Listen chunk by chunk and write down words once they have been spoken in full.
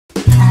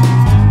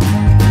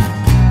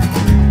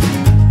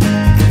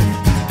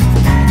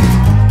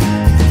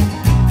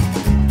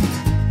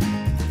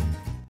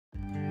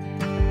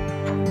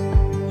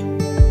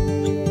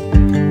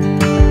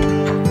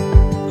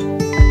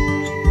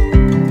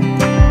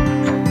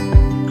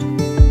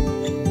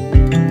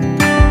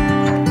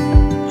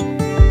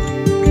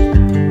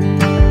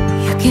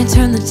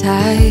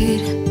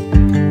tide.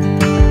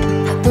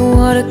 Let the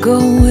water go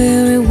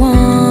where it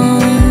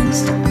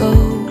wants to go.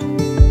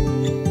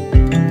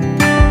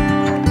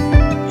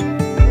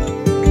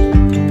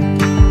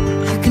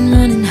 You can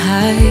run and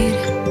hide.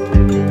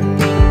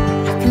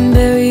 You can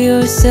bury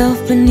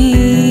yourself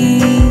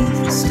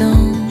beneath the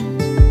stones.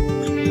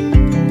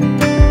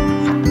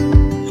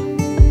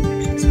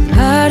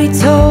 Somebody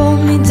told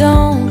me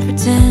don't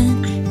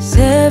pretend, 'cause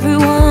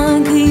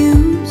everyone could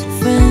use a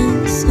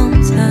friend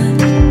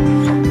sometimes.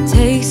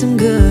 Take some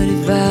good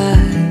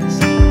advice.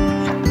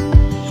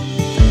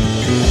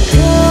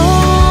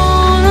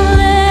 Don't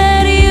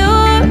let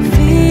your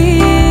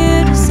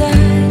fear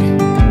decide.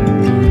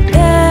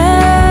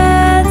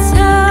 That's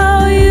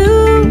how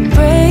you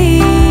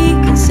break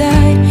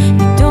inside.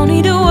 You don't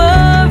need to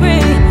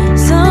worry,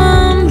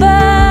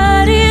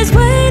 somebody's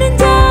waiting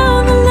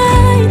down the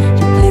line.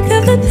 You pick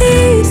up the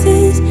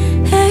pieces,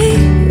 hey,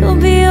 you'll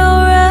be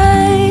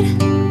alright.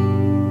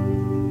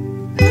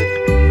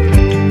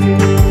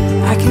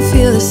 I can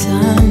feel the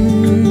sun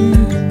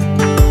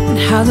and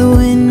how the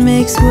wind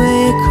makes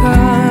way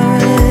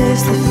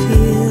across the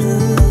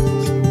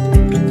fields.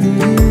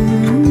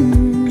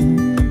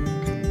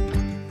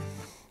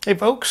 Hey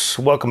folks,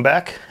 welcome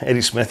back.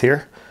 Eddie Smith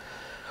here.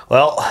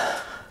 Well,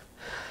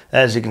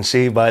 as you can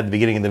see by the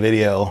beginning of the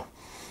video,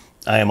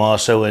 I am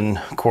also in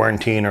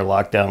quarantine or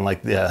lockdown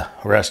like the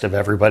rest of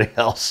everybody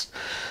else.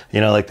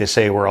 You know, like they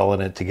say, we're all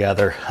in it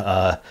together.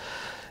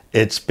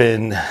 It's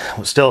been,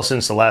 still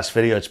since the last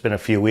video, it's been a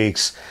few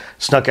weeks.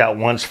 Snuck out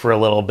once for a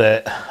little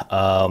bit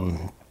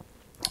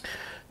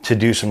to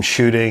do some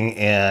shooting,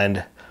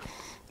 and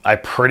I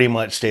pretty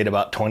much stayed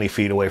about 20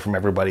 feet away from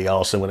everybody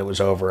else, and when it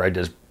was over, I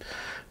just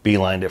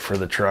beelined it for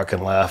the truck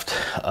and left.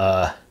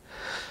 I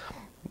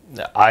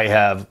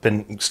have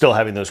been still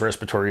having those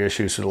respiratory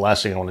issues, so the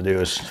last thing I want to do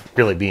is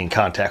really be in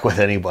contact with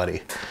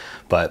anybody.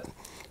 But,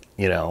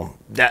 you know,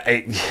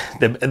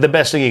 the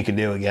best thing you can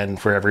do, again,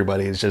 for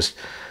everybody is just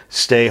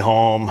stay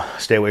home,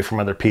 stay away from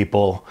other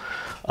people.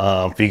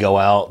 If you go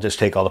out, just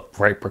take all the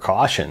right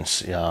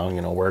precautions. You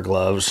know, wear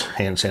gloves,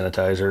 hand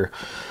sanitizer.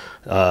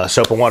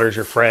 Soap and water is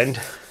your friend.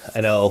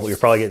 I know you're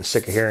probably getting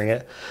sick of hearing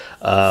it.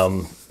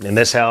 In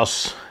this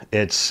house,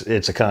 it's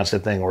a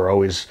constant thing. We're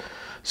always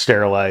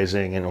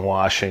sterilizing and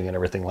washing and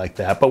everything like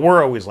that. But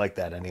we're always like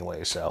that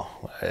anyway, so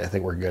I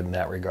think we're good in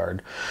that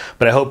regard.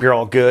 But I hope you're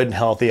all good and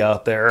healthy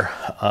out there.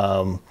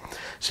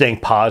 Staying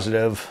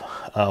positive.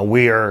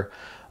 We are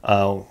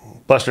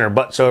busting our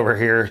butts over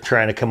here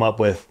trying to come up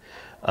with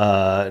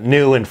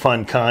new and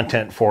fun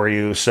content for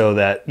you, so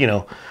that, you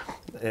know,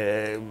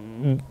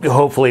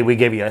 hopefully we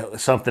give you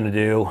something to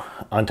do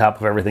on top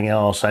of everything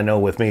else. I know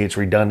with me, it's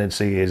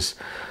redundancy is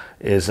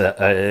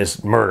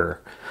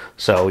murder.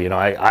 So, you know,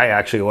 I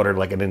actually ordered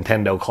like a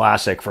Nintendo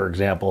Classic, for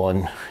example,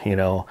 and, you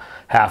know,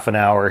 half an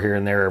hour here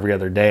and there every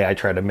other day, I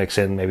try to mix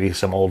in maybe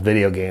some old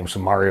video games,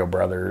 some Mario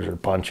Brothers or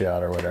Punch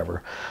Out or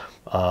whatever.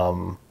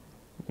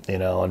 You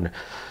know, and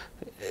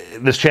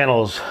this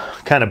channel is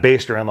kind of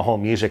based around the whole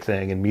music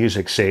thing, and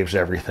music saves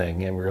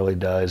everything. It really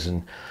does.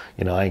 And,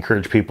 you know, I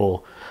encourage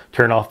people,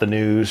 turn off the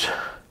news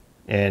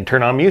and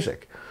turn on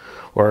music,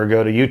 or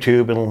go to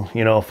YouTube and,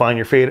 you know, find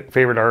your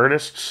favorite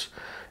artists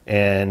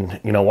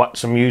and, you know, watch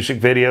some music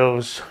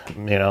videos,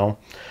 you know,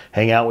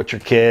 hang out with your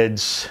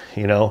kids.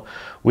 You know,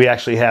 we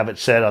actually have it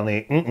set on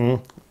the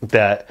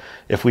that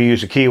if we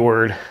use a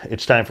keyword,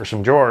 it's time for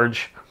some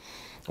George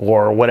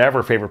or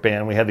whatever favorite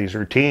band. We have these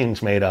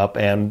routines made up,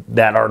 and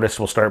that artist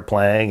will start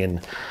playing,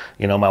 and,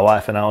 you know, my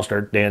wife and I will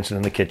start dancing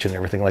in the kitchen and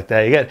everything like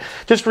that. You got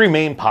just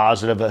remain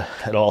positive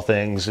at all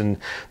things. And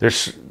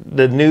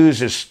the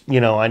news is,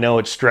 you know, I know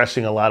it's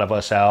stressing a lot of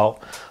us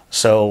out.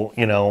 So,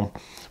 you know,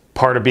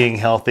 part of being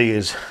healthy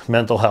is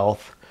mental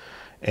health.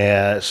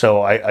 And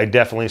so I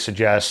definitely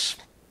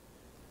suggest,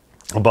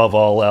 above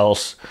all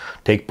else,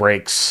 take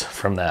breaks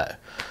from that.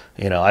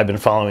 You know, I've been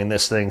following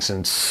this thing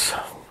since,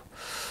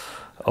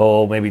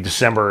 maybe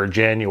December or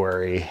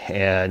January.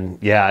 And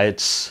yeah,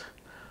 it's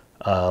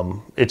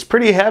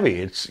pretty heavy.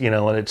 It's, you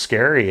know, and it's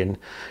scary. And,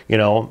 you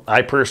know,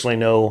 I personally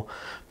know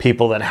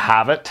people that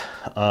have it.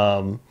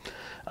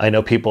 I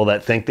know people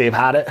that think they've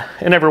had it,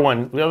 and there's a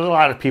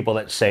lot of people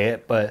that say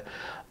it, but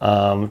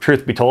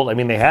truth be told, I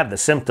mean, they have the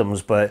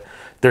symptoms, but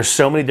there's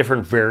so many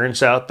different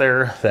variants out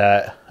there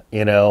that,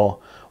 you know,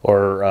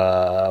 or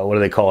what do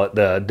they call it,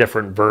 the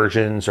different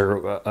versions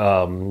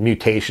or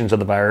mutations of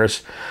the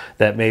virus,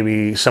 that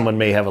maybe someone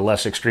may have a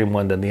less extreme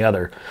one than the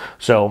other.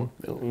 So,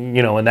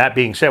 you know, and that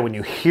being said, when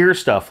you hear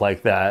stuff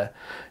like that,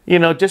 you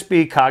know, just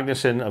be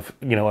cognizant of,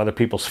 you know, other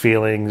people's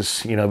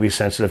feelings, you know, be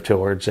sensitive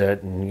towards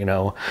it. And, you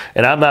know,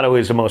 and I'm not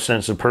always the most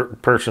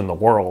sensitive person in the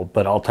world,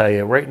 but I'll tell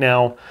you right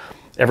now,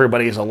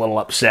 everybody's a little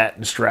upset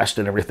and stressed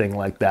and everything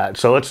like that.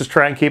 So let's just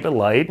try and keep it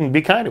light and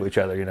be kind to each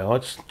other. You know,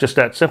 it's just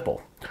that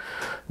simple.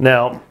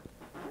 Now,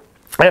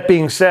 that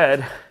being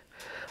said,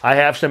 I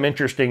have some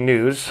interesting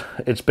news.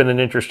 It's been an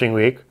interesting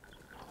week.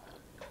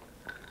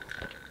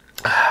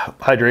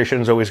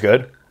 Hydration is always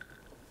good.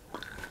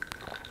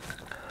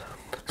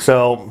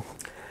 So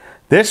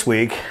this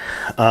week,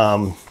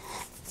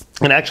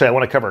 And actually, I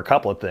want to cover a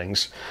couple of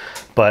things.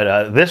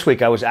 But this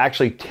week, I was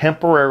actually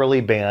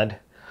temporarily banned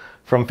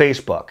from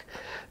Facebook.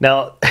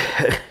 Now,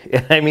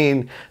 I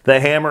mean, the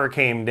hammer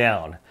came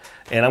down.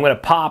 And I'm going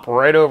to pop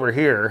right over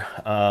here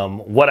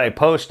what I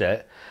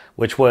posted,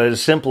 which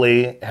was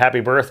simply happy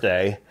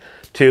birthday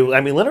to,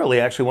 I mean, literally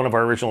actually one of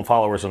our original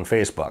followers on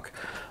Facebook,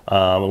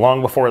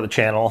 long before the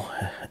channel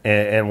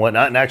and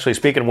whatnot. And actually,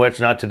 speaking of which,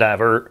 not to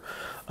divert,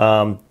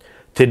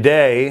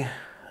 today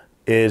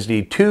is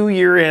the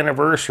 2-year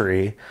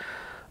anniversary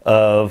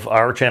of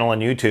our channel on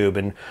YouTube,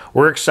 and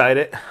we're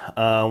excited.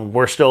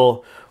 We're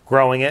still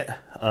growing it.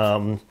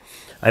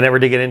 I never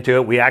did get into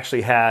it. We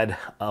actually had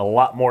a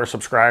lot more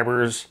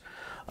subscribers.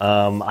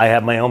 I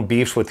have my own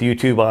beefs with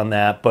YouTube on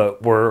that,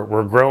 but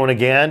we're growing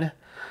again.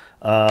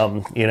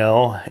 You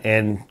know,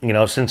 and you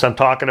know, since I'm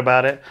talking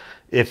about it,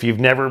 if you've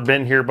never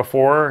been here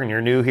before and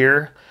you're new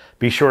here,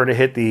 be sure to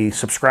hit the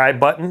subscribe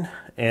button,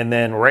 and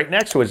then right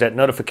next to it is that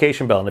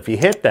notification bell. And if you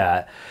hit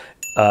that,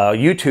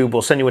 YouTube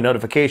will send you a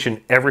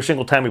notification every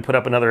single time we put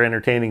up another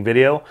entertaining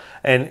video.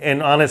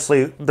 And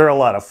honestly, they're a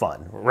lot of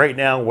fun. Right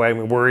now,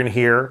 we're in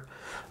here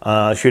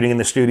shooting in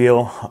the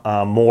studio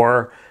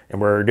more, and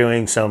we're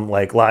doing some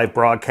like live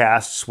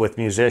broadcasts with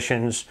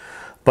musicians.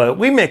 But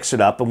we mix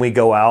it up and we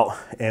go out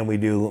and we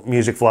do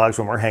music vlogs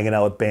when we're hanging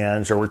out with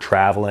bands or we're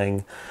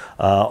traveling,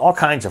 all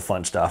kinds of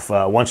fun stuff.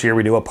 Once a year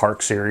we do a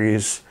park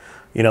series.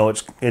 You know,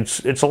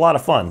 it's a lot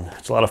of fun.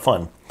 It's a lot of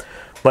fun.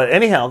 But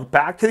anyhow,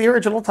 back to the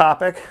original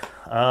topic.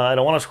 I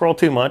don't want to scroll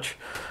too much,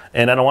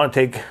 and I don't want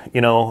to take, you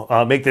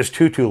know, make this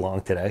too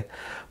long today.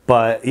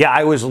 But yeah,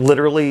 I was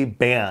literally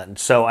banned.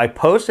 So I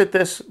posted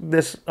this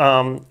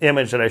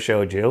image that I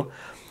showed you,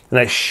 and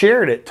I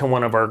shared it to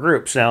one of our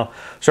groups. Now,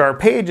 so our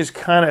page is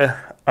kind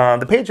of,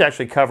 the page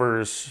actually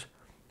covers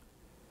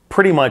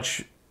pretty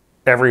much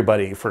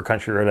everybody for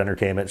Country Road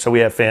Entertainment. So we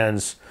have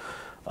fans,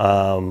 you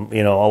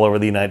know, all over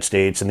the United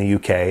States and the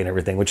UK and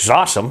everything, which is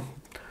awesome.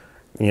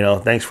 You know,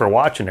 thanks for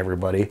watching,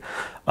 everybody.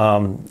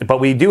 But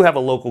we do have a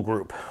local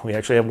group. We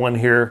actually have one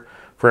here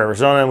for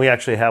Arizona, and we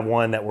actually have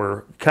one that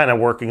we're kind of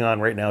working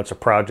on right now. It's a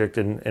project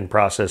in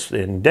process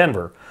in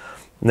Denver.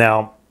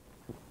 Now,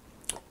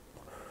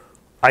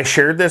 I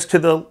shared this to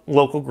the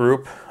local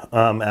group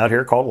out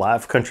here called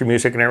Live Country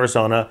Music in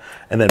Arizona,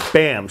 and then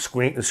bam,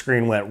 the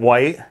screen went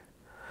white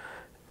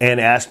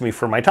and asked me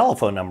for my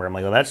telephone number. I'm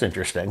like, oh, that's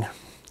interesting. It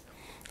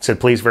said,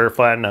 please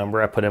verify a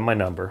number. I put in my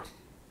number.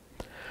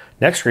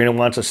 Next screen, it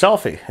wants a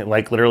selfie. It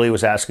like literally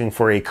was asking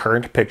for a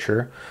current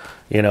picture.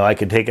 You know, I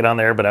could take it on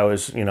there, but I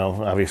was, you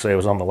know, obviously I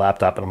was on the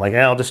laptop, and I'm like,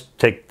 yeah, I'll just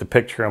take the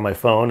picture on my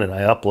phone, and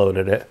I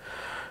uploaded it.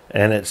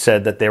 And it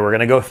said that they were going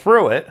to go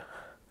through it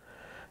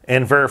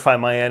and verify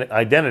my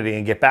identity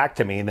and get back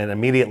to me, and then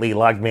immediately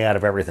logged me out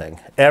of everything.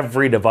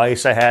 Every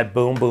device I had,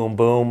 boom, boom,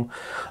 boom.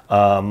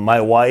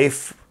 My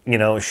wife, you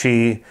know,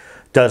 she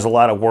does a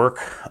lot of work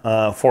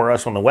for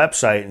us on the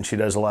website, and she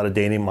does a lot of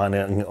data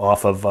mining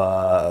off of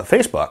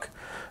Facebook.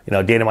 You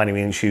know, data mining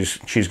means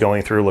she's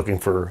going through looking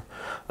for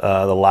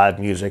the live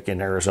music in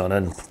Arizona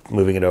and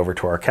moving it over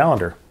to our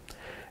calendar.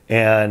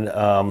 And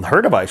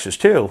her devices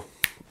too,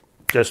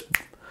 just,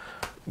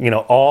 you know,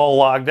 all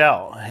logged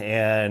out.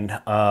 And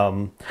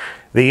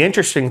the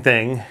interesting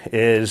thing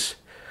is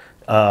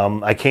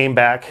I came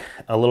back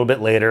a little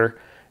bit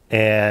later,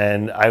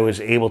 and I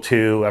was able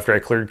to, after I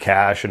cleared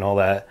cache and all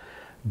that,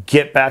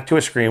 get back to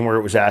a screen where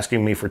it was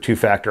asking me for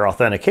two-factor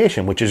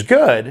authentication, which is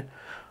good.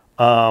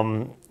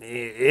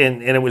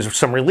 And it was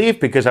some relief,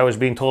 because I was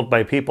being told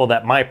by people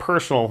that my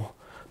personal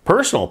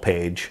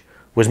page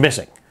was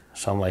missing.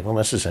 So I'm like, well,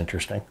 this is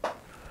interesting.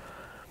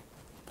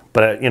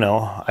 But you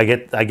know, I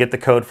get the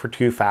code for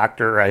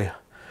two-factor. I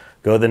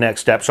go the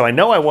next step, so I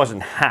know I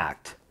wasn't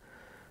hacked.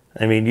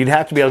 I mean, you'd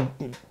have to be able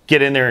to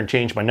get in there and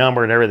change my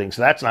number and everything,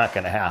 so that's not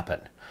going to happen.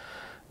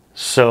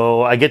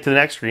 So I get to the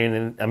next screen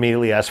and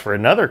immediately ask for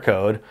another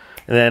code,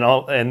 and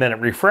then it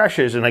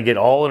refreshes, and I get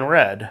all in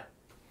red.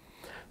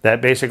 That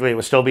basically it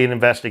was still being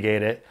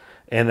investigated,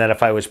 and that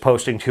if I was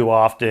posting too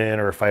often,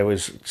 or if I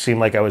seemed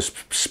like I was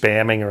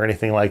spamming or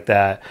anything like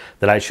that,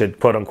 that I should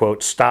quote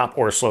unquote stop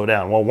or slow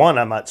down. Well, one,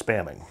 I'm not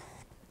spamming.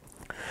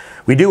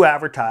 We do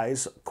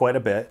advertise quite a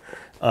bit.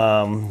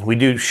 We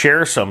do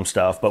share some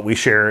stuff, but we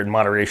share in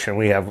moderation.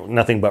 We have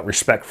nothing but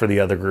respect for the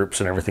other groups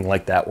and everything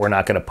like that. We're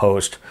not going to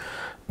post,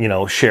 you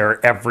know,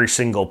 share every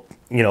single,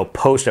 you know,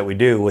 post that we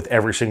do with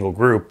every single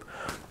group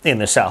in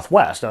the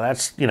Southwest. Now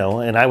that's, you know,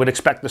 and I would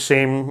expect the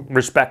same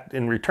respect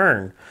in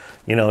return,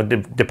 you know,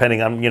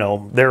 depending on, you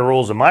know, their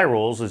rules and my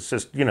rules. It's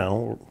just, you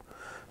know,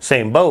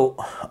 same boat.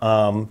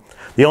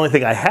 The only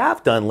thing I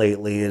have done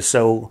lately is,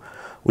 so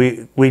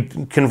we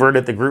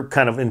converted the group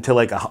kind of into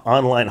like an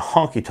online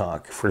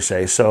honky-tonk, per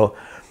se. So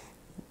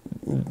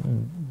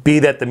be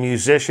that the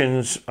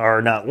musicians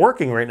are not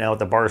working right now with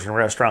the bars and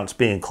restaurants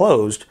being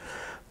closed,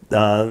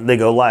 they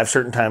go live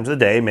certain times of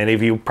the day. Many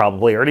of you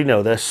probably already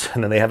know this.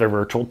 And then they have their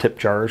virtual tip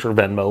jars or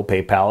Venmo,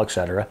 PayPal,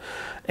 etc.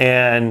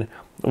 And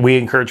we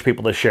encourage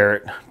people to share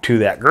it to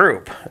that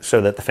group so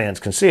that the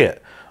fans can see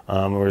it.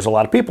 There's a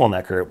lot of people in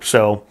that group.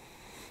 So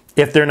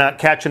if they're not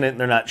catching it and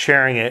they're not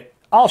sharing it,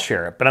 I'll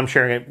share it, but I'm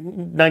sharing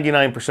it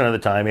 99% of the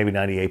time, maybe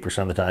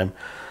 98% of the time,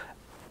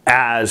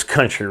 as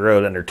Country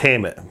Road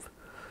Entertainment,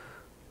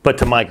 but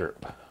to my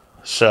group.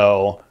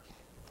 So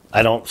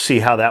I don't see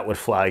how that would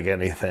flag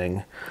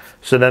anything.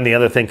 So then the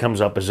other thing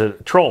comes up is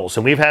trolls.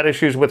 And we've had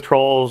issues with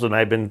trolls, and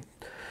I've been,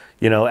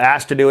 you know,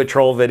 asked to do a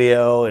troll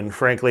video. And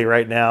frankly,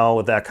 right now,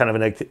 with that kind of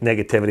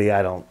negativity,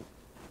 I don't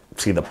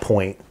see the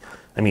point.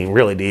 I mean,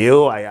 really, do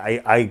you?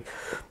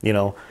 You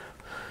know,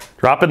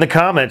 drop in the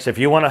comments if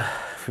you want to.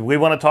 If we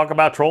want to talk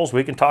about trolls,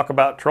 we can talk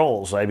about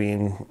trolls. I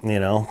mean, you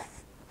know,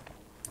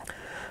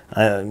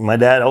 my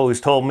dad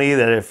always told me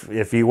that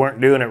if you weren't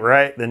doing it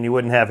right, then you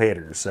wouldn't have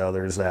haters. So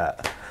there's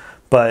that.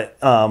 But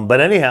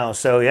anyhow,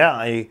 so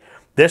yeah,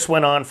 this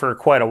went on for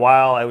quite a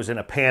while. I was in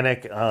a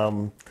panic.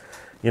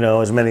 You know,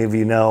 as many of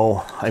you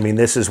know, I mean,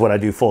 this is what I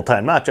do full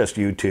time, not just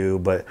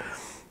YouTube, but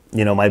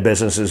you know, my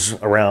business is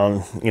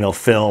around, you know,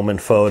 film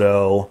and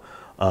photo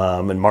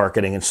and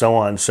marketing and so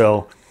on.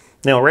 So,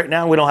 you know, right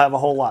now we don't have a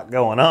whole lot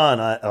going on,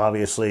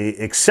 obviously,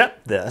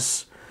 except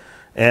this.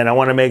 And I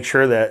want to make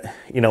sure that,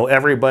 you know,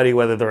 everybody,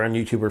 whether they're on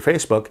YouTube or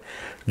Facebook,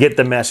 get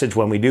the message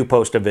when we do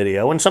post a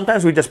video. And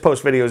sometimes we just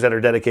post videos that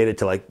are dedicated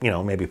to, like, you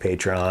know, maybe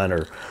Patreon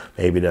or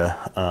maybe to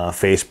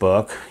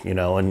Facebook, you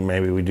know, and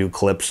maybe we do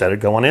clips that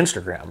go on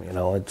Instagram. You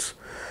know, it's,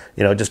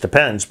 you know, it just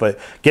depends. But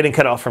getting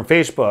cut off from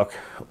Facebook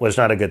was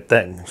not a good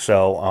thing.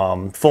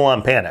 So full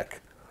on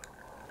panic.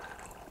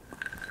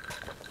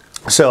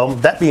 So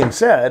that being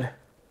said,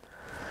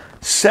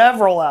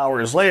 several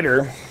hours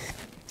later,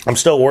 I'm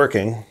still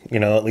working, you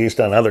know, at least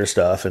on other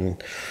stuff.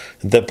 And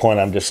at that point,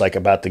 I'm just like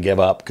about to give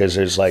up because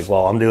there's like,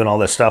 well, I'm doing all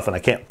this stuff and I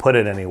can't put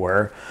it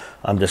anywhere.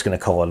 I'm just going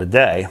to call it a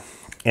day.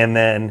 And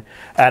then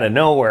out of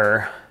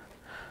nowhere,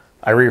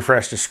 I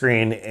refreshed the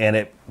screen and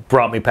it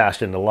brought me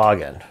past into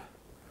login.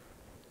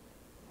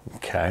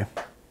 Okay.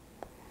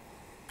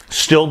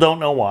 Still don't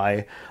know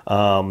why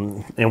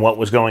and what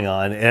was going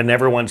on. And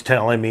everyone's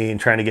telling me and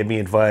trying to give me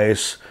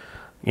advice.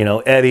 You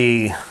know,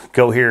 Eddie,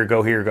 go here,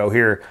 go here, go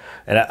here.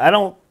 And I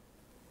don't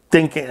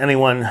think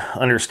anyone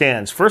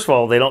understands. First of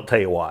all, they don't tell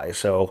you why.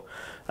 So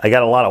I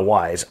got a lot of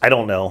whys. I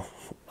don't know.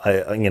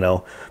 You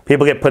know,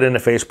 people get put into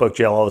Facebook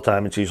jail all the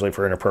time. It's usually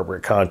for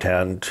inappropriate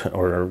content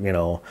or, you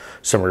know,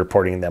 someone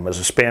reporting them as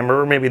a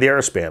spammer, or maybe they are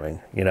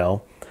spamming, you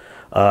know.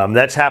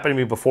 That's happened to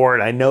me before,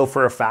 and I know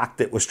for a fact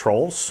it was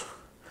trolls.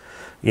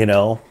 You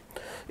know,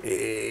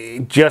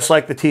 just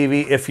like the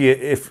TV,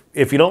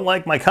 if you don't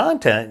like my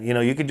content, you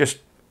know, you could just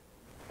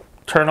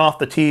turn off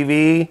the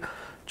TV,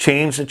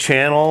 change the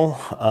channel,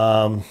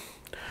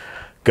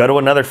 go to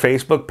another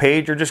Facebook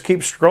page, or just keep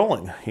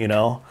scrolling. You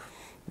know,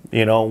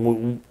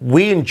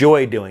 we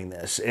enjoy doing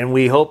this, and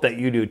we hope that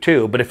you do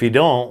too. But if you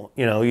don't,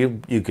 you know,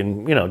 you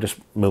can, you know, just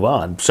move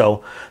on.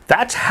 So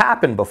that's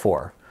happened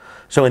before.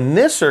 So in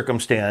this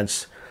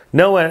circumstance,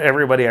 no,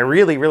 everybody, I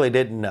really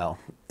didn't know.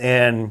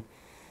 And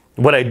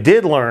what I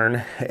did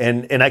learn,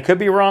 and I could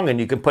be wrong, and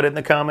you can put it in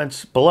the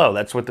comments below.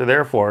 That's what they're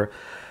there for.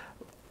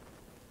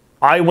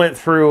 I went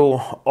through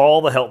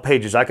all the help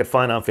pages I could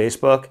find on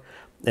Facebook,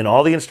 and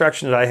all the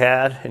instructions I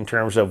had in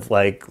terms of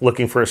like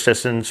looking for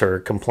assistance or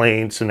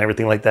complaints and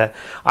everything like that,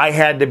 I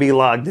had to be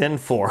logged in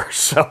for.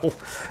 So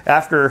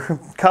after a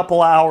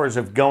couple hours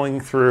of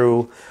going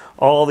through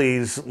all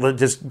these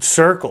just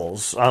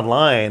circles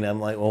online, I'm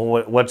like,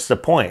 well, what's the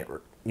point?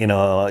 You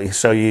know,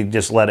 so you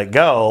just let it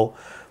go.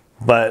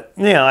 But,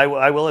 you know,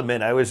 I will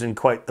admit I was in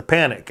quite the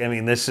panic. I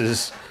mean, this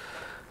is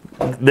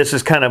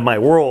kind of my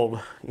world,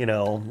 you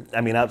know,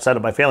 I mean, outside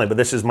of my family, but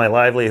this is my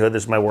livelihood,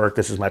 this is my work,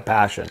 this is my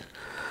passion.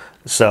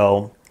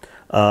 So,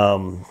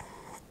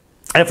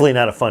 definitely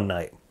not a fun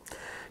night,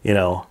 you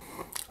know.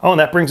 Oh, and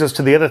that brings us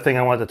to the other thing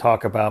I wanted to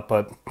talk about,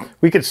 but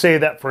we could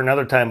save that for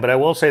another time. But I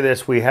will say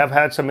this, we have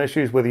had some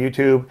issues with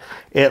YouTube.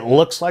 It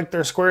looks like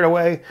they're squared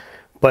away,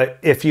 but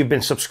if you've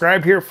been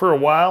subscribed here for a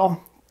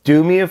while,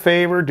 do me a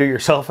favor, do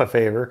yourself a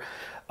favor.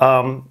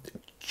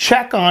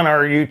 Check on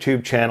our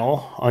YouTube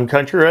channel on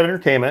Country Road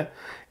Entertainment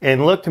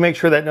and look to make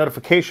sure that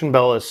notification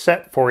bell is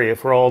set for you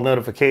for all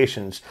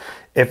notifications.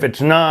 If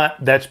it's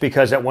not, that's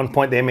because at one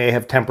point they may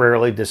have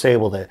temporarily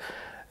disabled it.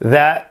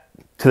 That,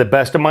 to the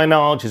best of my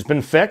knowledge, has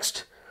been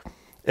fixed.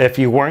 If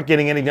you weren't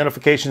getting any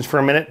notifications for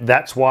a minute,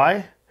 that's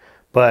why.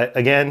 But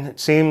again, it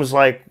seems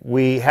like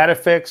we had it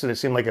fixed and it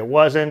seemed like it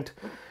wasn't.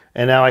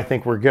 And now I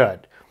think we're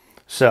good.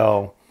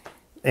 So,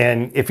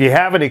 and if you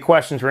have any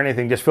questions or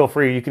anything, just feel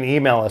free. You can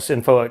email us,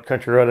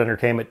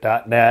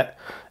 info@countryroadentertainment.net,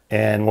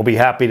 and we'll be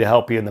happy to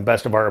help you in the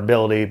best of our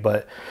ability.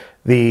 But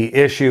the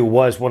issue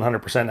was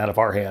 100% out of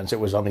our hands. It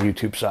was on the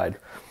YouTube side.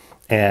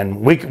 And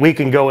we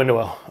can go into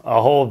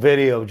a whole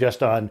video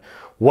just on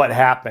what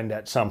happened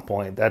at some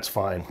point. That's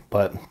fine.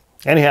 But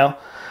anyhow,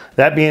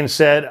 that being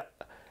said,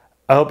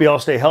 I hope you all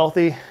stay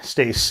healthy,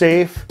 stay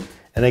safe.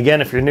 And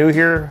again, if you're new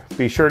here,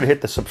 be sure to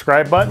hit the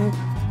subscribe button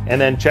and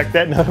then check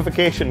that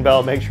notification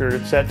bell. Make sure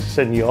it's set to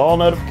send you all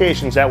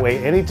notifications. That way,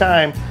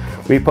 anytime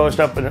we post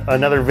up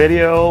another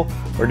video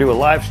or do a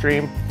live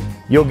stream,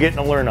 you'll get an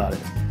alert on it.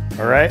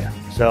 All right?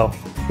 So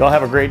y'all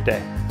have a great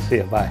day. See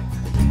you. Bye.